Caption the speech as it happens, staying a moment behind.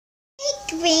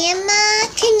Grandma,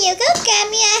 can you go get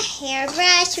me a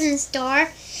hairbrush from the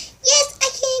store? Yes, I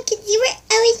can, because you were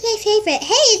always my favorite.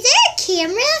 Hey, is there a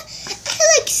camera? I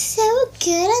look so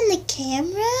good on the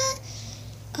camera.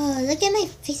 Oh, look at my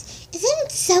face. Isn't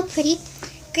it so pretty?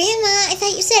 Grandma, I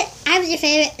thought you said I was your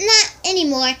favorite. Not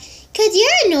anymore, because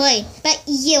you're annoying, but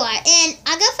you are. And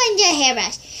I'll go find you a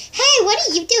hairbrush. Hey, what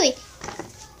are you doing?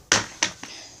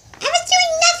 I was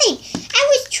doing nothing. I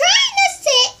was trying to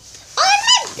sit on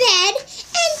my bed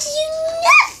and do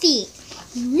nothing.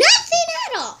 Nothing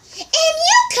at all. And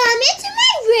you come into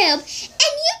my room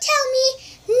and you tell me,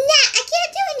 nah, I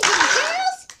can't do anything.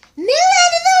 Girls, move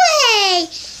out of the way.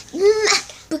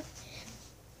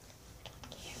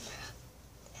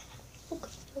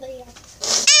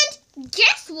 And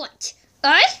guess what?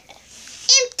 I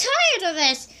am tired of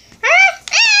this.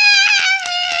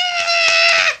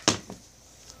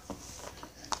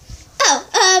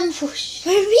 Are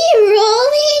we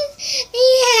rolling?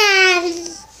 Yes.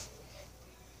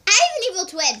 I have an evil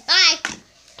twin. Bye.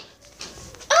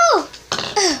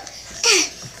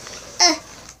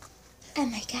 Oh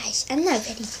my gosh, I'm not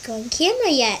ready to go on camera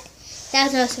yet. That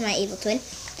was also my evil twin.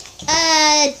 You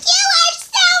are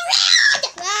so rude!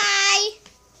 Bye!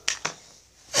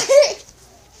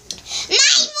 My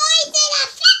voice is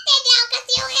affected now because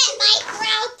you hit my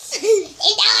throat.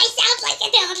 And now I sound like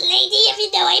an old lady even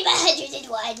though I'm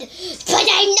 101. But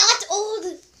I'm not old.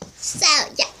 So,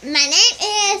 yeah, my name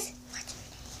is...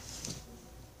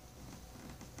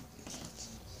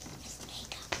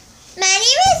 My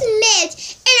name is Midge,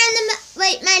 and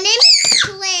my name is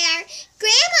Claire.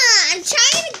 Grandma, I'm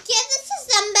trying to give this to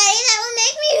somebody that will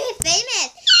make me famous.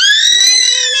 My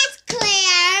name is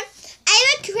Claire. I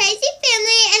have a crazy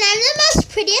family, and I'm the most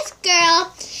prettiest girl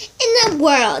in the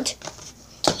world.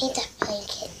 Give me the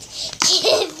blanket. Give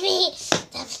me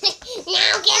the blanket.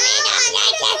 Now give me the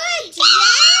blanket.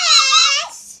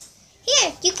 Yes!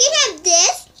 Here, you can have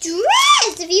this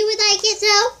dress if you would like it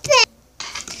so bad.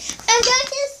 I'm going to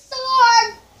the store.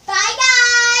 Bye,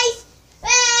 guys.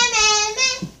 Hey,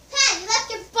 you left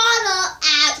your bottle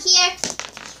out here.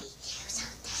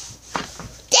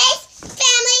 This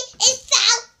family is so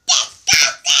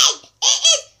disgusting. It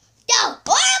is the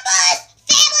horriblest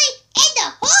family in the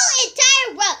whole entire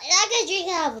world. And I'm going to drink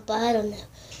out of a bottle now.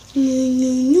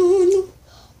 No.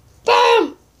 Boom!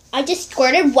 I just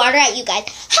squirted water at you guys.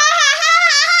 Ha ha ha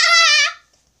ha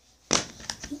ha!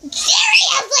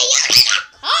 Seriously,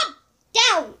 calm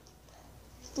down.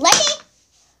 Let me.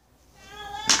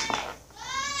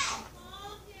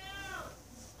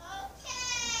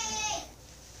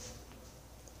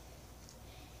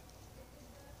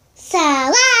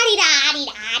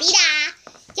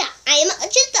 Yeah, I am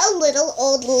just a little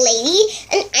old lady,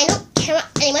 and I don't care what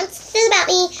anyone says about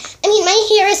me. I mean, my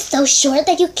hair is so short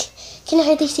that you can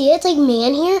hardly see it. It's like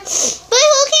man hair. But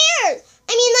who cares?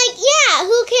 I mean, like, yeah,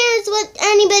 who cares what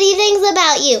anybody thinks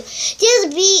about you?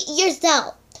 Just be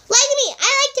yourself. Like me, I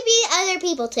like to be other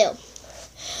people too.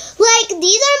 Like,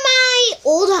 these are my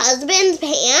old husband's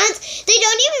pants. They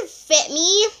don't even fit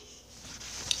me.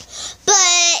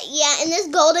 But, yeah, and this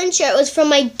golden shirt was from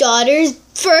my daughter's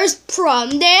first prom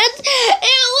dance.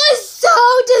 It was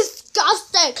so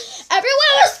disgusting.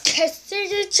 Everyone was kissing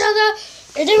each other,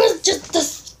 and it was just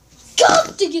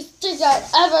disgusting thing I'd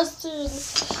ever seen.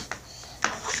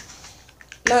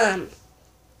 Mom,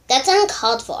 that's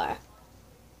uncalled for.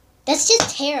 That's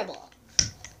just terrible.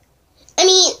 I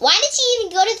mean, why did she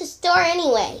even go to the store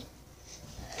anyway?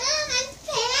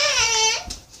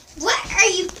 What are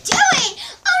you doing?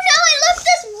 Oh no, I left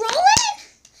this rolling?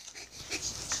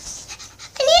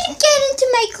 I need to get into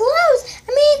my clothes. I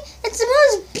mean, it's the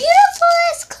most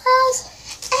beautifulest clothes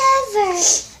ever.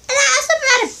 And I also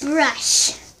brought a brush.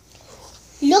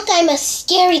 Look, I'm a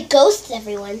scary ghost,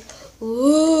 everyone.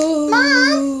 Ooh.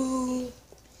 Mom,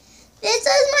 this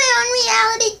is my own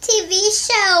reality TV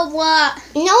show. What?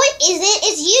 No, it isn't.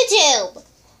 It's YouTube.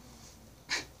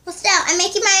 Well, still, I'm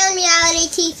making my own reality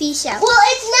TV show. Well,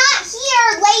 it's not here,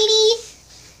 lady.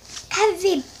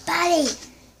 Everybody,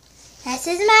 this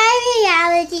is my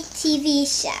reality TV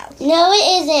show. No, it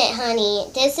isn't, honey.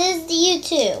 This is the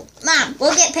YouTube. Mom,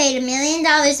 we'll get paid $1 million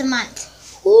a month.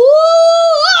 Ooh!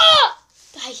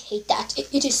 I hate that.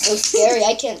 It is so scary.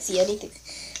 I can't see anything.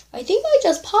 I think I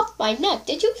just popped my neck.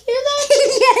 Did you hear that?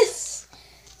 Yes.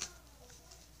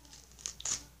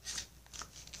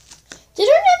 Did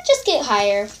her neck just get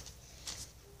higher?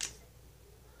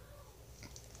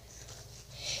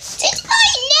 Did my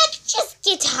neck just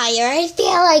get higher? I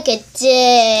feel like it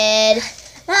did.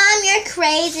 Mom, you're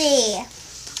crazy.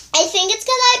 I think it's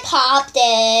because I popped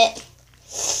it.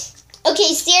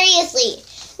 Okay, seriously.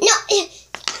 No.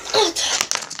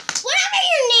 Whatever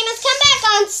your name is, come back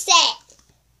say it.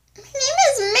 My name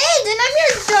is Midge, and I'm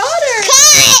your daughter.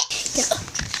 Cut!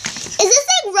 Is this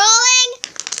thing rolling?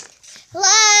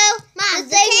 Hello? Mom,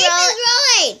 the tape is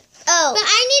rolling. Oh. But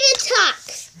I need to talk.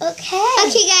 Okay.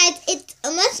 Okay, guys, it's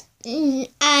almost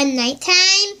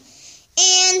nighttime.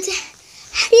 And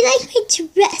how do you like my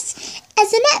dress?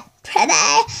 Isn't it pretty?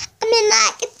 I mean,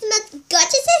 like, it's the most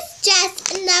gorgeous dress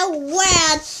in the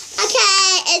world.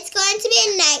 Okay, it's going to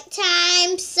be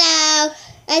nighttime, so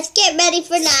let's get ready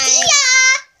for night. See ya!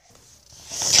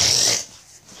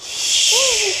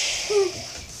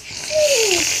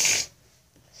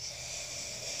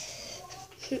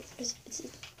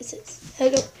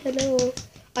 Hello.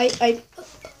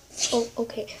 Oh,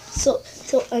 okay. So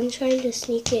I'm trying to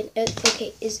sneak in.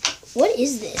 Okay, what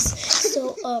is this?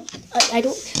 So I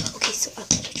don't. Okay, so I'm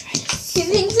gonna try this. He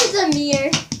thinks it's a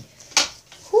mirror.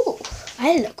 Ooh,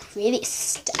 I look really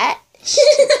stylish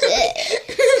today.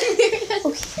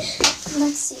 Okay,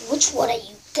 let's see. Which one of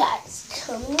you guys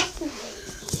come with me?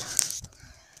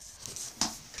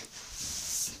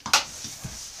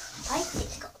 I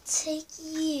think I'll take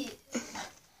you.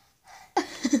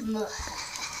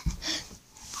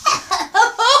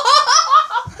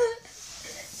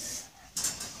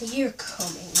 You're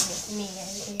coming with me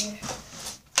in here.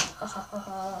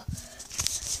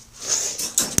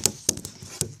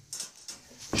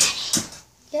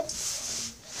 Yep.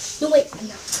 No, wait.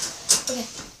 No. Okay.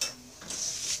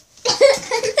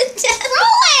 It's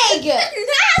rolling!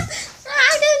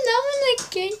 I don't know when I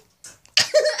get.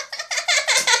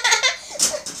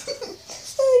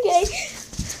 Okay.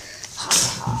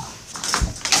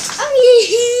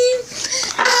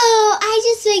 Oh, I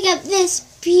just wake up this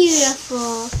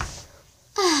beautiful.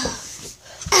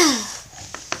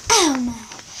 Oh my.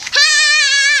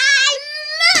 Hi,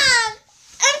 Mom.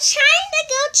 I'm trying to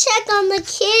go check on the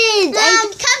kids. Mom,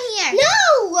 come here. No.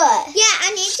 Yeah, I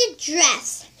need to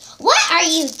dress. What are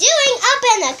you doing up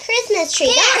in the Christmas tree?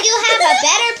 Don't you have a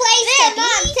better place to be?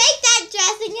 Mom, take that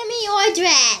dress and give me your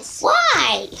dress.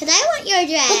 Why? Because I want your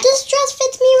dress. But this dress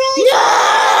fits me really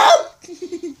No!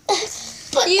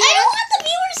 But I don't want the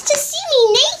viewers to see me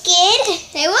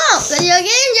naked. They won't, but you're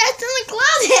getting dressed in the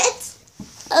closet.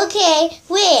 Okay,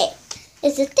 wait.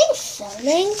 Is the thing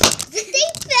filming? Is the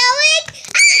thing filming?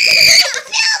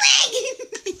 Filming!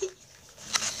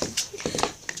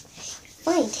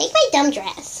 Fine, take my dumb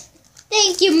dress.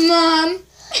 Thank you, Mom.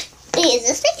 Wait, is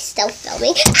this thing still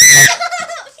filming?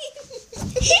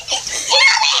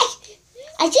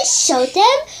 I just showed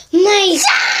them my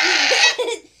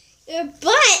your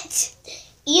butt.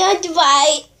 Your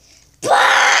butt.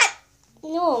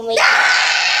 No, my. I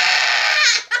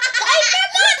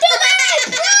forgot to wear my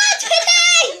bra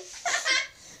today.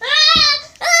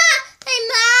 Hey,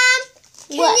 Mom.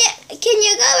 Can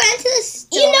you go into the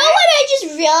store? You know what I just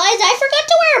realized? I forgot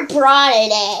to wear a bra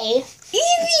today.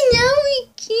 Even now we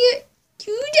can't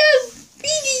do the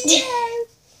video.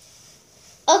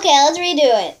 Okay, let's redo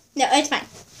it. No, it's fine.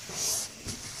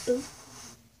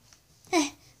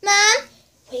 Mom?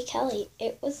 Wait, Kelly,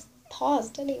 it was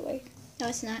paused anyway. No,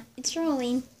 it's not. It's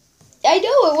rolling. I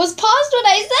know, it was paused when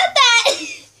I said that.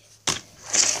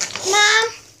 Mom,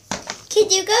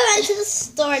 could you go into the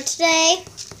store today?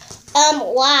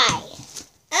 Why?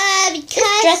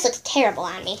 Because This dress looks terrible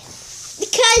on me.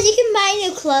 Because you can buy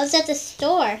new clothes at the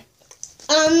store.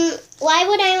 Why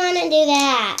would I want to do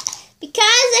that?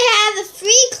 Because they have a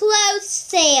free clothes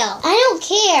sale. I don't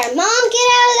care. Mom, get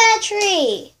out of that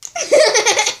tree.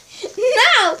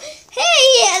 No! Hey,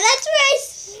 that's where I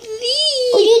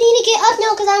sleep. Well, you need to get up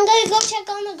now because I'm going to go check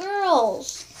on the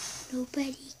girls.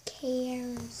 Nobody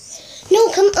cares. No,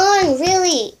 come on,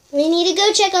 really. We need to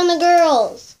go check on the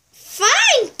girls.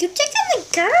 Fine, go check on the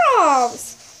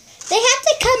girls. They have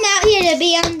to come out here to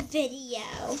be on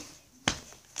video.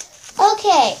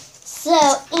 Okay, so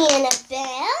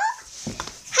Annabelle.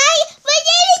 Hi, my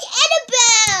name is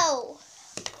Annabelle.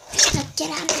 Now get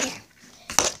out of here.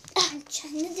 I'm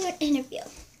trying to do an interview.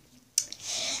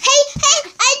 Hey, I'm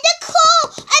Nicole.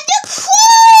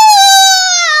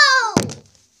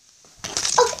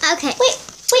 Okay. Wait.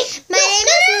 My name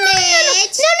is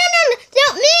Midge. No,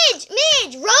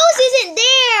 Midge. Rose isn't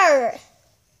there.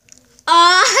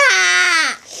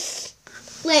 Ah!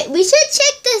 Wait, we should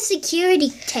check the security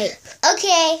tape.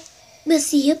 Okay. We'll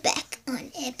see you back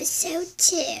on episode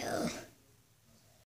 2.